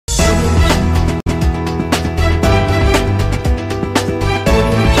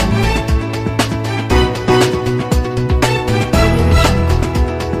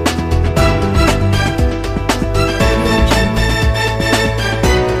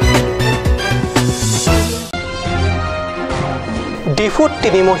ডিফুত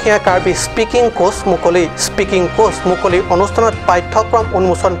তিনিমহীয়া Karbi speaking course মুকলি অনুষ্ঠানত পাঠ্যক্ৰম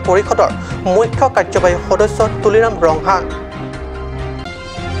উন্মোচন পৰিষদৰ মুখ্য কাৰ্যবাহী সদস্য তুলিৰাম ৰংহাং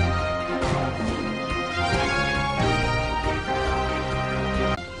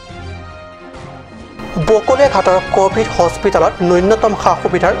বকলীয়া ঘাটৰ কোভিড হস্পিটালত ন্যূনতম সা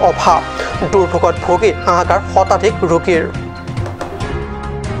সুবিধাৰ অভাৱ দুৰ্ভোগত ভোগী হাহাকাৰ শতাধিক ৰোগীৰ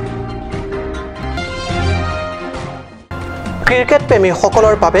ক্ৰিকেট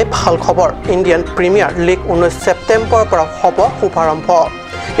প্ৰেমীসকলৰ বাবে ভাল খবৰ ইণ্ডিয়ান প্ৰিমিয়াৰ লীগ 19 ছেপ্টেম্বৰৰ পৰা হ'ব শুভাৰম্ভ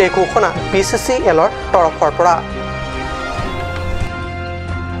এই ঘোষণা BCCLৰ তৰফৰ পৰা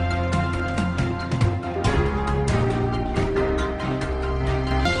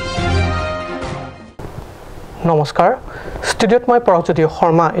নমস্কাৰ ষ্টুডিঅ'ত মই পৰজ্যোতি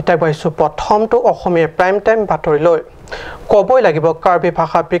শৰ্মা এতিয়া গৈছো প্ৰথমটো অসমীয়া প্ৰাইম টাইম বাতৰিলৈ কবই লাগিব কাৰ্বি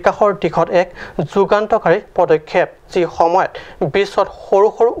ভাষা বিকাশৰ দিশত এক যুগান্তকাৰী পদক্ষেপ যি সময়ত বিশ্বত সৰু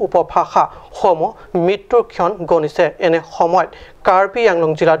সৰু উপভাষা সমূহ মৃত্যুৰ ক্ষণ গণিছে এনে সময়ত কাৰ্বি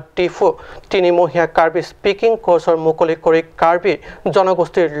আংলং জিলাৰ ডিফু তিনিমহীয়া কাৰ্বি স্পিকিং কোৰ্ছৰ মুকলি কৰি কাৰ্বি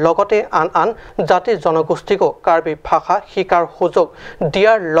জনগোষ্ঠীৰ লগতে আন জাতি জনগোষ্ঠীকো কাৰ্বি ভাষা শিকাৰ সুযোগ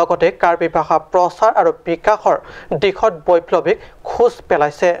দিয়াৰ লগতে কাৰ্বি ভাষা প্ৰচাৰ আৰু বিকাশৰ দিশত বৈপ্লৱিক খোজ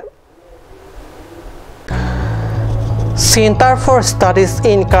পেলাইছে Center for Studies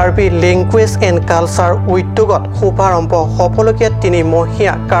in Karbi Language and Culture উদ্যোগত শুভাৰম্ভ হ'বলগীয়া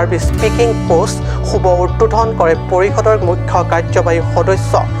তিনিমহীয়া কাৰ্বি স্পিকিং কোৰ্ছ শুভ উদ্বোধন কৰে পৰিষদৰ মুখ্য কাৰ্যবাহী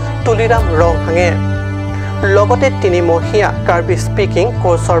সদস্য তুলিৰাম ৰংহাঙে লগতে তিনিমহীয়া কাৰ্বি স্পিকিং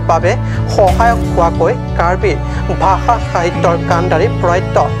কোৰ্ছৰ বাবে সহায়ক হোৱাকৈ কাৰ্বি ভাষা সাহিত্যৰ কাণ্ডাৰী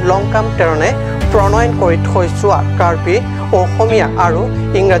প্ৰয়ত্ত লংকাম তেৰণে প্ৰণয়ন কৰি থৈ যোৱা কাৰ্বি অসমীয়া আৰু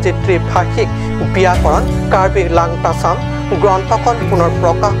ইংৰাজী ত্ৰিভাষিক ব্যাকৰণ কাৰ্বি লাংটাচাম গ্ৰন্থখন পুনৰ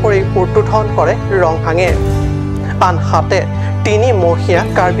প্ৰকাশ কৰি উদ্বোধন কৰে ৰংহাঙে আনহাতে তিনিমহীয়া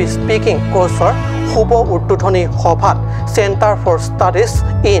কাৰ্বি স্পিকিং কোৰ্ছৰ শুভ উদ্বোধনী সভাত centre for studies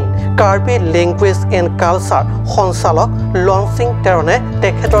in Karbi language and culture সঞ্চালক লঞ্চিং তেৰণে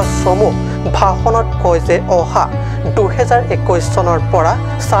তেখেতৰ চমু ভাষণত কয় যে অহা 2021 চনৰ পৰা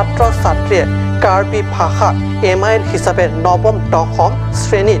ছাত্ৰ ছাত্ৰীয়ে কাৰ্বি ভাষা এমাইল হিচাপে নৱম দশম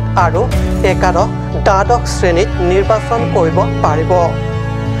শ্ৰেণীত আৰু একাদশ দ্বাদশ শ্ৰেণীত নিৰ্বাচন কৰিব পাৰিব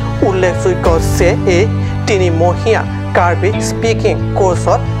উল্লেখযোগ্য যে এই তিনিমহীয়া কাৰ্বি স্পিকিং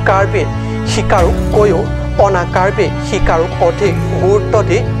কোৰ্ছত কাৰ্বি শিকাৰুকৈও অনা কাৰ্বি শিকাৰুক অধিক গুৰুত্ব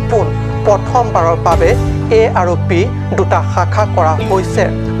দি প্ৰথমবাৰৰ বাবে A আৰু B দুটা শাখা কৰা হৈছে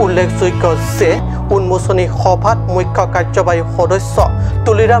উল্লেখযোগ্য যে উন্মোচনী সভাত মুখ্য কাৰ্যবাহী সদস্য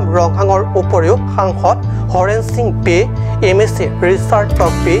তুলিৰাম ৰংহাঙৰ উপৰিও সাংসদ Haren Singh B MSc Richard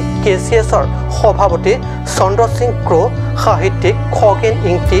Tokbi KCSৰ সভাপতি চন্দ্ৰ সিং ক্ৰো সাহিত্যিক খগেন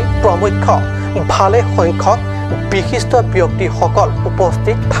ইংতি প্ৰমুখ্য ভালে সংখ্যক বিশিষ্ট ব্যক্তিসকল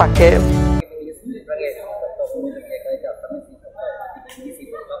উপস্থিত থাকে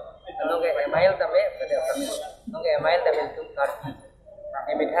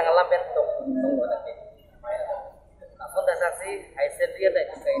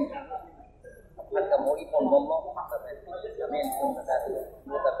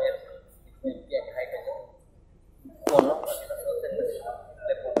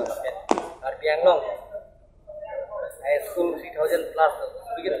School 3,000 plus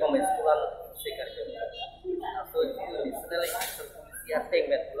begin from school and secondary. So additionally, I think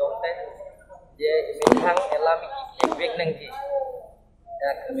that long time, they minhang elami ek big nang ji. Ya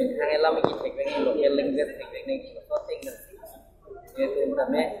minhang elami ek big nang local language ek big nang so thing nang. Ye tu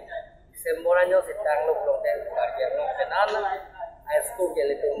tame December anyo sitang lok long time karya long tenan high school ke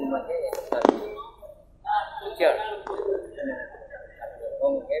le tu mage teacher.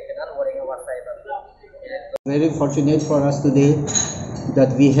 Okay, tenan boring wasai ba. Very fortunate for us today that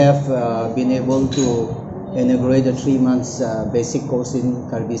we have been able to inaugurate a 3 months basic course in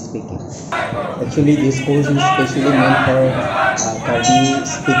Karbi speaking. Actually, this course is specially meant for Karbi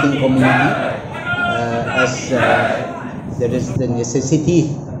speaking community as there is the necessity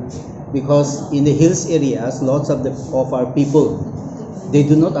because in the hills areas, lots of our people, they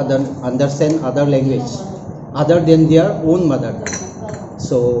do not understand other language other than their own mother tongue.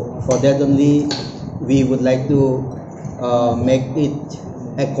 So for that only, we would like to make it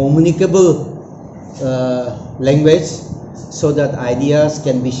a communicable language so that ideas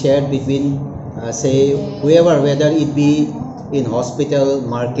can be shared between say whoever, whether it be in hospital,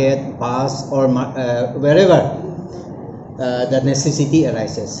 market, bus or wherever the necessity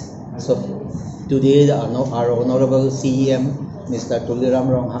arises. So today our honorable CEM Mr. Tuliram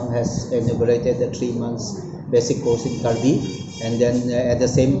Ronghang has inaugurated the 3 months basic course in Karbi. And then at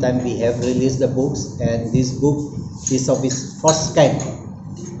the same time we have released the books, and this book is of its first kind.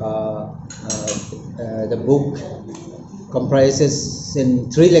 The book comprises in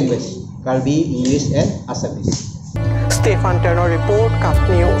 3 languages: Karbi, English and Assamese. Stefan Turner report, Cut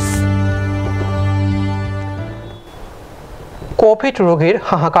News. Covid ৰোগীৰ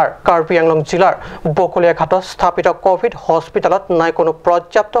হাহাকাৰ কাৰ্বি আংলং জিলাৰ বকলিয়াঘাটত স্থাপিত Covid হস্পিটেলত নাই কোনো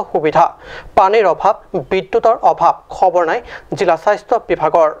পৰ্যাপ্ত সুবিধা, পানীৰ অভাৱ, বিদ্যুতৰ অভাৱ, খবৰ নাই জিলা স্বাস্থ্য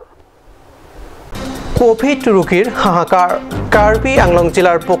বিভাগৰ। কোভিড ৰোগীৰ হাহাকাৰ কাৰ্বি আংলং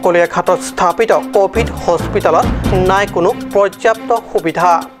জিলাৰ বকলিয়াঘাটত স্থাপিত কোভিড হস্পিটেলত নাই কোনো পৰ্যাপ্ত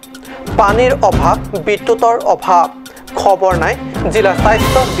সুবিধা, পানীৰ অভাৱ, বিদ্যুতৰ অভাৱ, খবৰ নাই জিলা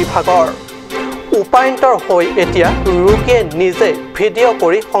স্বাস্থ্য বিভাগৰ। উপায়ন্তৰ হৈ এতিয়া ৰোগীয়ে নিজে ভিডিঅ'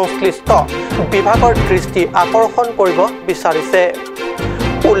 কৰি সংশ্লিষ্ট বিভাগৰ দৃষ্টি আকৰ্ষণ কৰিব বিচাৰিছে।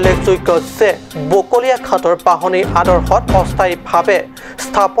 উল্লেখযোগ্য যে বকলিয়াঘাটৰ বাহনী আদৰ্শত অস্থায়ীভাৱে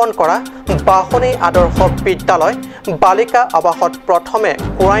স্থাপন কৰা বাহনী আদৰ্শ বিদ্যালয় বালিকা আৱাসত প্ৰথমে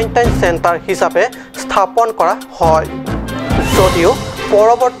কোৱাৰেণ্টাইন চেণ্টাৰ হিচাপে স্থাপন কৰা হয়, যদিও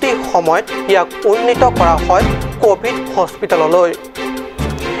পৰৱৰ্তী সময়ত ইয়াক উন্নীত কৰা হয় কোভিড হস্পিটেললৈ।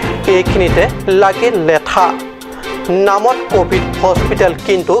 এইখিনিতে লাগিল লেঠা, নামত কোভিড হস্পিটেল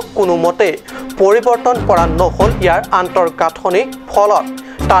কিন্তু কোনোমতে পৰিৱৰ্তন কৰা নহ'ল ইয়াৰ আন্তঃগাঁথনি, ফলত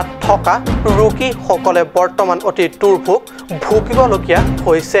তাত থকা ৰোগীসকলে বৰ্তমান অতি দুৰ্ভোগ ভুগিবলগীয়া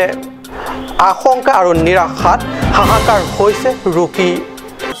হৈছে। আশংকা আৰু নিৰাশাত হাহাকাৰ হৈছে ৰোগী।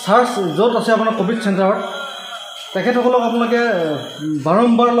 চাৰ্চ য'ত আছে আপোনাৰ কোভিড চেণ্টাৰত, তেখেতসকলক আপোনালোকে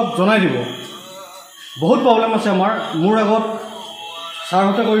বাৰম্বাৰ অলপ জনাই দিব। বহুত প্ৰব্লেম আছে আমাৰ, মোৰ আগত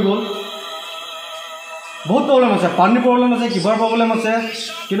ছাৰহঁতে কৈ গ'ল, বহুত প্ৰব্লেম আছে, পানীৰ প্ৰব্লেম আছে, কিবাৰ প্ৰব্লেম আছে,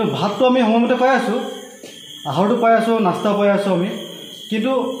 কিন্তু ভাতটো আমি সময়মতে পাই আছোঁ, আহাৰটো পাই আছোঁ, নাস্তাও পাই আছোঁ আমি,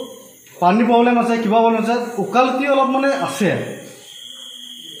 কিন্তু পানীৰ প্ৰব্লেম আছে, কিবা প্ৰব্লেম আছে, উকালতি অলপ মানে আছে।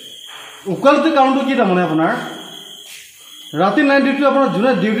 উকালতিৰ কাৰণটো কি তাৰমানে আপোনাৰ ৰাতি নাইট ডিউটি আপোনাৰ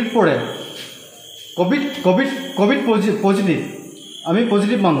যোনে ডিউটিত পৰে কোভিড পজিটিভ, আমি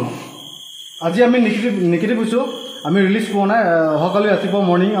পজিটিভ মানুহ, আজি আমি নিগেটিভ হৈছোঁ, আমি ৰিলিজ পোৱা নাই, অহাকালি ৰাতিপুৱা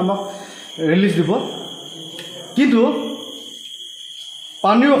মৰ্ণিং আমাক ৰিলিজ দিব। কিন্তু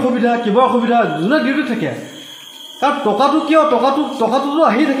পানীৰ অসুবিধা, কিবা অসুবিধা, যোনে ডিউটিত থাকে, কাৰণ টকাটো কিয়, টকাটোতো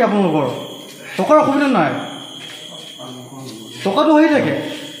আহি থাকে আপোনালোকৰ, টকাৰ অসুবিধা নাই, টকাটো আহি থাকে,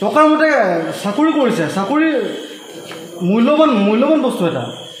 টকাৰ মতে চাকৰি কৰিছে, চাকৰি মূল্যৱান বস্তু এটা,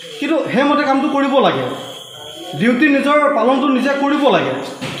 কিন্তু সেইমতে কামটো কৰিব লাগে, ডিউটি নিজৰ পালনটো নিজে কৰিব লাগে,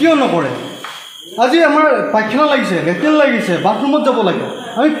 কিয় নকৰে? আজি আমাৰ পায়খানা লাগিছে, লেট্ৰিন লাগিছে, বাথৰুমত যাব লাগে,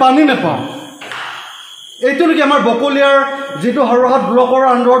 আমি পানী নাপাওঁ। এইটো নেকি আমাৰ বকলিয়াৰ যিটো হৰহাট ব্লকৰ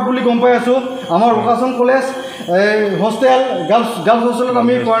আণ্ডাৰত বুলি গম পাই আছোঁ, আমাৰ ভোকেশ্যন কলেজ হোষ্টেল, গাৰ্লছ হোষ্টেলত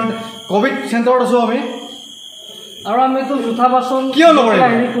আমি কোভিড চেণ্টাৰত আছোঁ আমি, আৰু আমিতো জোঠা বাচন কিয় নকৰে?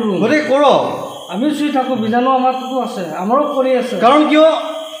 গতিকে কৰক, আমি চুই থাকোঁ, বীজাণু আমাৰতো আছে, আমাৰো কৰি আছে। কাৰণ কিয়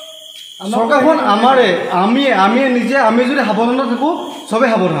চৰকাৰখন আমাৰে, আমি নিজে, আমি যদি সাৱধানত থাকোঁ, চবেই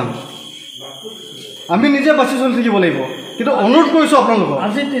সাৱধান, আমি নিজে বাচি চলি থাকিব লাগিব। কিন্তু অনুৰোধ কৰিছোঁ আপোনালোকক,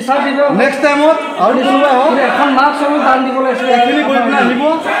 আজি টিচাৰ দিব নেক্সট টাইমত আৰু এখন মাস্ক আমি দান দিব লাগিছিল, এইখিনি কৰি পিনে আহিব।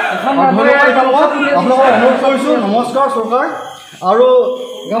 আপোনালোকক অনুৰোধ কৰিছোঁ, নমস্কাৰ চৰকাৰ, আৰু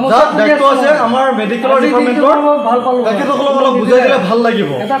যাৰ দায়িত্ব আছে আমাৰ মেডিকেলৰ ডিপাৰ্টমেণ্টৰ, তেখেতসকলক অলপ বুজাই দিলে ভাল লাগিব।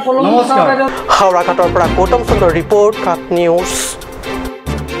 নমস্কাৰ। হাওড়াঘাটৰ পৰা গৌতম চন্দ্ৰ ৰিপৰ্ট, কাট নিউজ।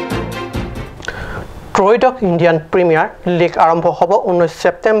 ত্ৰয়োদশ ইণ্ডিয়ান প্ৰিমিয়াৰ লীগ আৰম্ভ হ'ব 19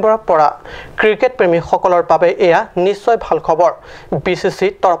 ছেপ্টেম্বৰৰ পৰা। ক্ৰিকেট প্ৰেমীসকলৰ বাবে এয়া নিশ্চয় ভাল খবৰ। BCC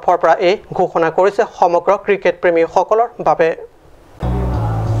তৰফৰ পৰা এই ঘোষণা কৰিছে সমগ্ৰ ক্ৰিকেট প্ৰেমীসকলৰ বাবে।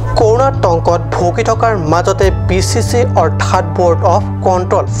 কৰোণাতংকত ভুগি থকাৰ মাজতে BCC অৰ্থাৎ board of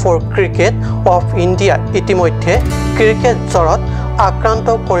control for cricket of India ইতিমধ্যে ক্ৰিকেট জ্বৰত আক্ৰান্ত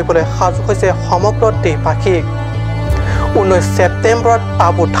কৰিবলৈ সাজু হৈছে সমগ্ৰ দেশবাসীক। 19 ছেপ্টেম্বৰত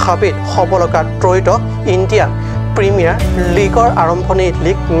আবু ধাবিত হ'ব লগা ত্ৰয়োদশ ইণ্ডিয়ান প্ৰিমিয়াৰ লীগৰ আৰম্ভণি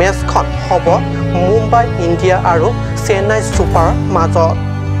লীগ মেচখন হ'ব মুম্বাই ইণ্ডিয়া আৰু চেন্নাই ছুপাৰৰ মাজত।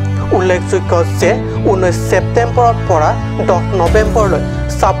 উল্লেখযোগ্য যে 19 ছেপ্টেম্বৰৰ পৰা 10 নৱেম্বৰলৈ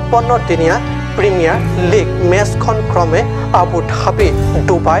 56 দিনীয়া প্ৰিমিয়াৰ লীগ মেচখন ক্ৰমে আবু ধাবি,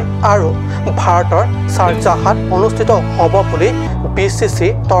 ডুবাই আৰু ভাৰতৰ শ্বাৰজাহাত অনুষ্ঠিত হ'ব বুলি BCC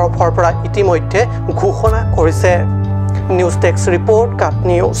তৰফৰ পৰা ইতিমধ্যে ঘোষণা কৰিছে। নিউজ ডেস্ক ৰিপৰ্ট, কাট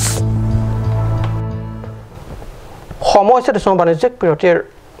নিউজ। সময় হৈছে দেশৰ বাণিজ্যিক বিৰতিৰ।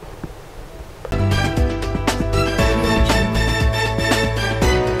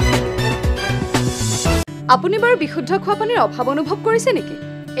 আপুনি বাৰু বিশুদ্ধ খোৱা পানীৰ অভাৱ অনুভৱ কৰিছে নেকি?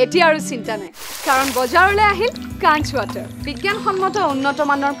 এতিয়া আৰু চিন্তা নাই। কাৰণ বজাৰলৈ আহিল কাঞ্চ ৱাটাৰ বিজ্ঞানসন্মত উন্নত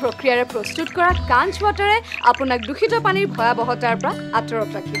মানৰ প্ৰক্ৰিয়াৰে প্ৰস্তুত কৰা কাঞ্চ ৱাটাৰে আপোনাক দূষিত পানীৰ ভয়াৱহতাৰ পৰা আঁতৰত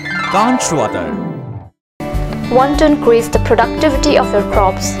ৰাখিব কাঞ্চ water Want to increase the productivity of your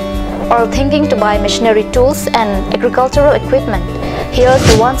crops or thinking to buy machinery tools and agricultural equipment? Here's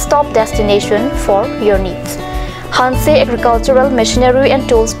the one-stop destination for your needs. Hanse Agricultural Machinery and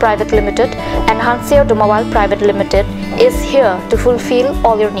Tools Private Limited and Hanse Automobile Private Limited is here to fulfill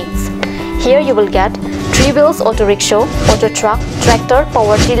all your needs. Here you will get 3 wheels auto rickshaw, auto truck, tractor,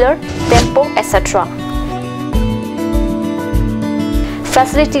 power tiller, tempo, etc.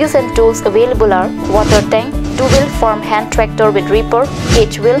 Facilities and tools available are water tank, 2-wheel farm hand tractor with reaper,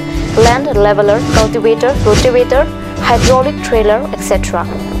 H-wheel, land leveler, cultivator, rotavator, hydraulic trailer, etc.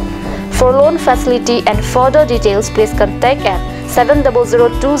 For loan facility and further details, please contact at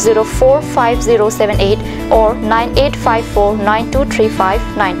 7002045078 or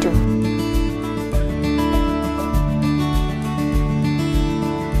 9854923592.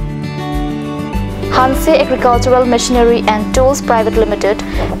 Hanse Agricultural Machinery and Tools Private Limited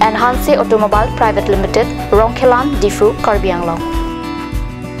and Hanse Automobile Private Limited, Rongkhelan, Difu, Karbi Anglong.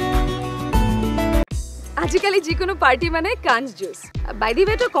 আজিকালি যিকোনো party মানে কাঞ্চ juice by the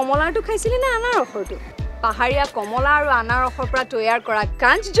ৱেটো কমলাটো খাইছিলি না আনাৰসৰটো পাহাৰীয়া কমলা আৰু আনাৰসৰ পৰা তৈয়াৰ কৰা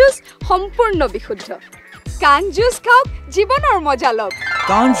কাঞ্চ জুচ সম্পূৰ্ণ বিশুদ্ধ কাঞ্চ জুচ খাওক জীৱনৰ মজা লওক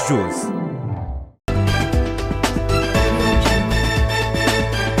কাঞ্চ জুচ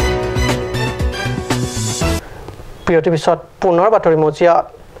বিৰতিৰ পিছত পুনৰ বাতৰি মজিয়াত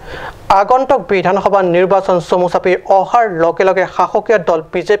আগন্তুক বিধানসভা নিৰ্বাচন চমু চাপি অহাৰ লগে লগে শাসকীয় দল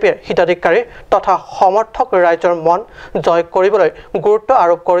বিজেপিৰ হিতাধিকাৰী তথা সমৰ্থক ৰাইজৰ মন জয় কৰিবলৈ গুৰুত্ব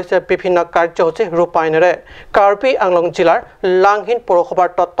আৰোপ কৰিছে বিভিন্ন কাৰ্যসূচী ৰূপায়ণেৰে কাৰ্বি আংলং জিলাৰ লাংহিন পৌৰসভাৰ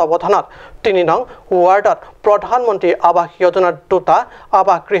তত্ত্বাৱধানত 3 নং ৱাৰ্ডত প্ৰধানমন্ত্ৰী আৱাস যোজনাৰ 2টা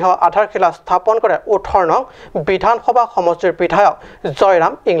আৱাস গৃহ আধাৰশিলা স্থাপন কৰে 18 নং বিধানসভা সমষ্টিৰ বিধায়ক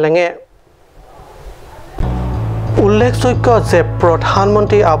জয়ৰাম ইংলেঙে উল্লেখযোগ্য যে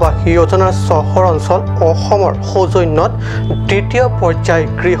প্ৰধানমন্ত্ৰী আৱাস যোজনাৰ চহৰ অঞ্চল অসমৰ সৌজন্যত দ্বিতীয় পৰ্যায়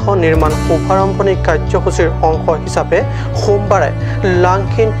গৃহ নিৰ্মাণ শুভাৰম্ভণি কাৰ্যসূচীৰ অংশ হিচাপে সোমবাৰে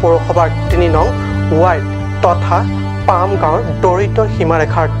লাংহিন পৌৰসভাৰ 3 নং ৱাৰ্ড তথা পামগাঁৱৰ দৰিদ্ৰ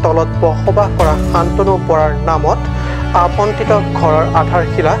সীমাৰেখাৰ তলত বসবাস কৰা শান্তনু বৰাৰ নামত আবণ্টিত ঘৰৰ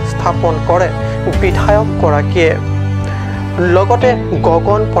আধাৰশিলা স্থাপন কৰে বিধায়কগৰাকীয়ে লগতে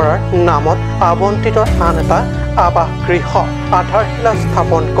গগন বৰাৰ নামত আবণ্টিত আন এটা আৱাস গৃহ আধাৰশিলা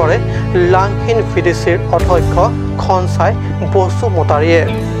স্থাপন কৰে লাংহিন ভিডিচিৰ অধ্যক্ষ খনচাই বসুমতাৰীয়ে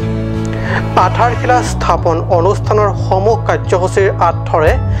আধাৰশিলা স্থাপন অনুষ্ঠানৰ সমূহ কাৰ্যসূচীৰ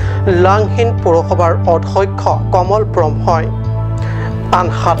আঁতৰে লাংহিন পৌৰসভাৰ অধ্যক্ষ কমল ব্ৰহ্মই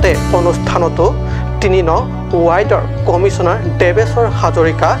আনহাতে অনুষ্ঠানতো 3 নং ৱাৰ্ডৰ কমিছনাৰ দেৱেশ্বৰ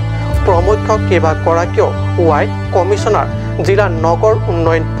হাজৰিকা প্ৰমুখ কেইবাগৰাকীও ৱাৰ্ড কমিছনাৰ জিলা নগৰ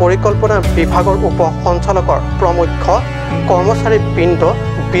উন্নয়ন পৰিকল্পনা বিভাগৰ উপ সঞ্চালকৰ প্ৰমুখ কৰ্মচাৰীবৃন্দ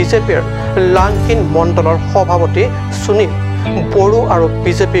বিজেপিৰ লাংহিন মণ্ডলৰ সভাপতি সুনীল বড়ো আৰু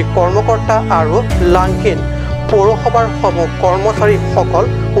বিজেপি কৰ্মকৰ্তা আৰু লাংহিন পৌৰসভাৰ সমূহ কৰ্মচাৰীসকল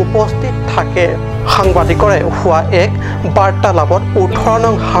উপস্থিত থাকে সাংবাদিকৰে হোৱা এক বাৰ্তালাপত 18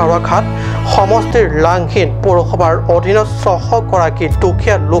 নং হাৱাঘাট সমষ্টিৰ লাংহিন পৌৰসভাৰ অধীনত 600 গৰাকী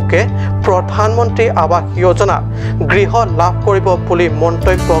দুখীয়া লোকে প্ৰধানমন্ত্ৰী আৱাস যোজনা গৃহ লাভ কৰিব বুলি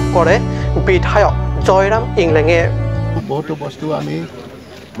মন্তব্য কৰে বিধায়ক জয়ৰাম ইংলেঙে বহুতো বস্তু আমি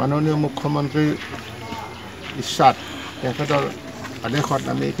মাননীয় মুখ্যমন্ত্ৰীৰ ইচ্ছাত তেখেতৰ আদেশত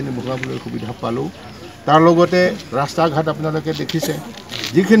আমি এইখিনি ভোগাবলৈ সুবিধা পালোঁ তাৰ লগতে ৰাস্তা ঘাট আপোনালোকে দেখিছে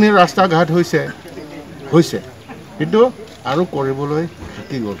যিখিনি ৰাস্তা ঘাট হৈছে কিন্তু আৰু কৰিবলৈ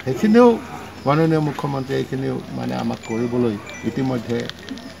থাকি গ'ল সেইখিনিও মাননীয় মুখ্যমন্ত্ৰী এইখিনিও মানে আমাক কৰিবলৈ ইতিমধ্যে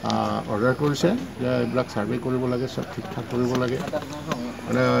অৰ্ডাৰ কৰিছে যে এইবিলাক ছাৰ্ভে কৰিব লাগে চব ঠিক ঠাক কৰিব লাগে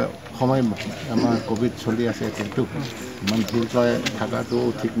মানে সময় আমাৰ কোভিড চলি আছে কিন্তু ইমান ভিৰকৈ থকাটো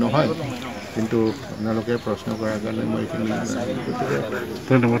ঠিক নহয় কিন্তু আপোনালোকে প্ৰশ্ন কৰাৰ কাৰণে মই এইখিনি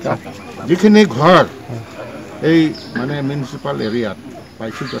ধন্যবাদ যিখিনি ঘৰ এই মানে মিউনিচিপাল এৰিয়াত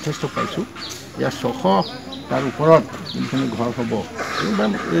পাইছোঁ যথেষ্ট পাইছোঁ ইয়াৰ 600 তাৰ ওপৰত যিখিনি ঘৰ হ'ব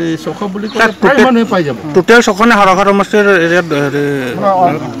এই 600 বুলি ক'লে প্ৰায় মানুহে পাই যাব টোটেল 600 নে হাৰাঘাট সমষ্টিৰ এৰিয়াত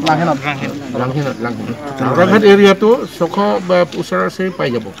হাৰাঘাট এৰিয়াটো 600 বা ওচৰা-ওচৰি পাই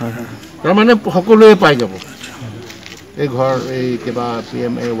যাব তাৰমানে সকলোৱে পাই যাব এই ঘৰ এই কিবা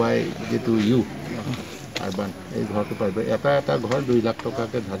PMAY যিটো ইউ আৰবান এই ঘৰটো পাইব এটা ঘৰ 2 লাখ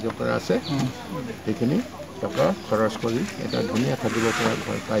টকাকৈ ধাৰ্য কৰা আছে সেইখিনি টকা খৰচ কৰি এটা ধুনীয়া থাকিব পৰা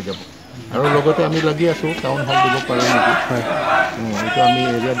ঘৰ পাই যাব আৰু লগতে আমি লাগি আছোঁ টাউন হল দিব পাৰিম নেকি এইটো আমি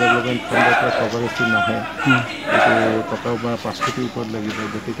এৰিয়া ডেভেলপমেণ্ট ফাণ্ডৰ পৰা কভাৰেজটো নাহে এইটো টকা বা 5 কোটিৰ ওপৰত লাগিব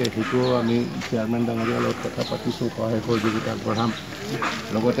গতিকে সেইটোও আমি চেয়াৰমেন ডাঙৰীয়াৰ লগত কথা পাতিছোঁ সহায় সহযোগিতা আগবঢ়াম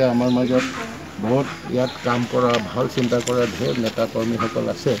লগতে আমাৰ মাজত বহুত ইয়াত কাম কৰা ভাল চিন্তা কৰা ঢেৰ নেতা কৰ্মীসকল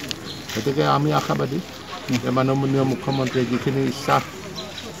আছে গতিকে আমি আশাবাদী যে মাননীয় মুখ্যমন্ত্ৰীয়ে যিখিনি ইচ্ছা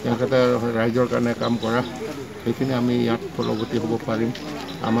তেখেতে ৰাইজৰ কাৰণে কাম কৰা সেইখিনি আমি ইয়াত ফলৱতী হ'ব পাৰিম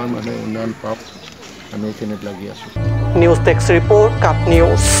আমাৰ মানে উন্নয়ন পাওক আমি এইখিনিত লাগি আছোঁ নিউজ টেক্স ৰিপৰ্ট কাট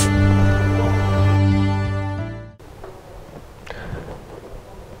নিউজ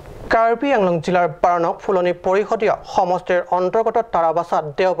কাৰ্বি আংলং জিলাৰ বাৰণক ফুলনি পৰিষদীয় সমষ্টিৰ অন্তৰ্গত তাৰাবাসাত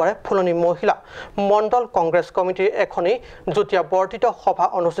দেওবাৰে ফুলনি মহিলা মণ্ডল কংগ্ৰেছ কমিটিৰ এখনি যুটীয়া বৰ্ধিত সভা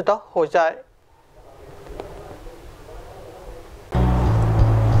অনুষ্ঠিত হৈ যায়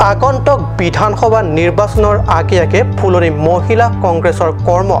আগন্তুক বিধানসভা নিৰ্বাচনৰ আগে ফুলনি মহিলা কংগ্ৰেছৰ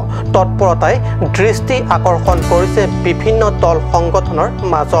কৰ্ম তৎপৰতাই দৃষ্টি আকৰ্ষণ কৰিছে বিভিন্ন দল সংগঠনৰ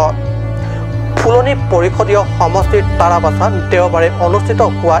মাজত ফুলনি পৰিষদীয় সমষ্টিৰ তাৰাবাসাত দেওবাৰে অনুষ্ঠিত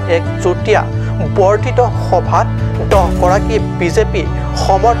হোৱা এক যুটীয়া বৰ্ধিত সভাত 10 গৰাকী বিজেপি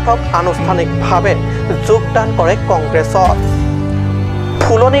সমৰ্থক আনুষ্ঠানিকভাৱে যোগদান কৰে কংগ্ৰেছত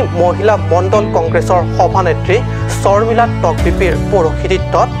ফুলনি মহিলা মণ্ডল কংগ্ৰেছৰ সভানেত্ৰী শৰ্মিলা টকবিপিৰ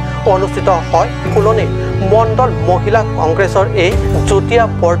পৌৰোহিত্যত অনুষ্ঠিত হয় ফুলনি মণ্ডল মহিলা কংগ্ৰেছৰ এই যুটীয়া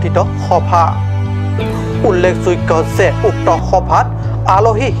বৰ্ধিত সভা উল্লেখযোগ্য যে উক্ত সভাত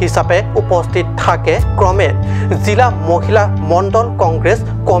আলহী হিচাপে উপস্থিত থাকে ক্ৰমে জিলা মহিলা মণ্ডল কংগ্ৰেছ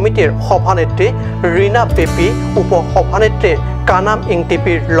কমিটিৰ সভানেত্ৰী ৰীনা বেপী উপসভানেত্ৰী কানাম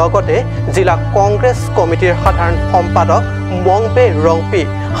ইংটিপিৰ লগতে জিলা কংগ্ৰেছ কমিটিৰ সাধাৰণ সম্পাদক মংপে ৰংপি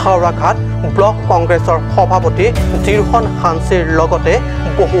হাওৰাঘাট ব্লক কংগ্ৰেছৰ সভাপতি জিৰহন হানচিৰ লগতে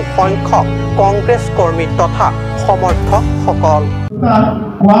বহু সংখ্যক কংগ্ৰেছ কৰ্মী তথা সমৰ্থকসকল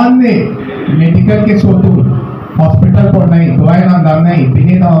हॉस्पिटल पर नहीं दवाई ना दाम नहीं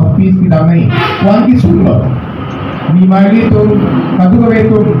पीने का फीस की दाम नहीं कौन की सुन लो बीमारी तो कदू कभी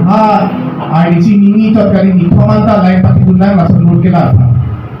तो हाँ आईसी निनी चौधरी निथमांता लाइन पाती बुंदा मसल नोट के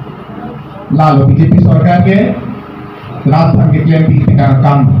लालो बीजेपी सरकार के रात भर के क्लेम पीस का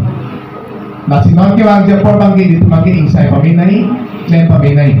काम नासिनों के बाद जब पर बंगे di tumaki insai pami nahi claim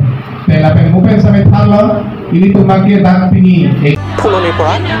pami nahi pela pe mopen samay thalo ini tumaki dan pini ফুলনি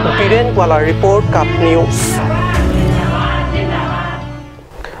পৰা বীৰেন গোৱালা ৰিপৰ্ট কাট নিউজ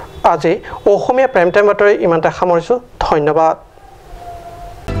আজি অসমীয়া প্ৰাইম টাইম বাতৰি ইমানতে সামৰিছোঁ ধন্যবাদ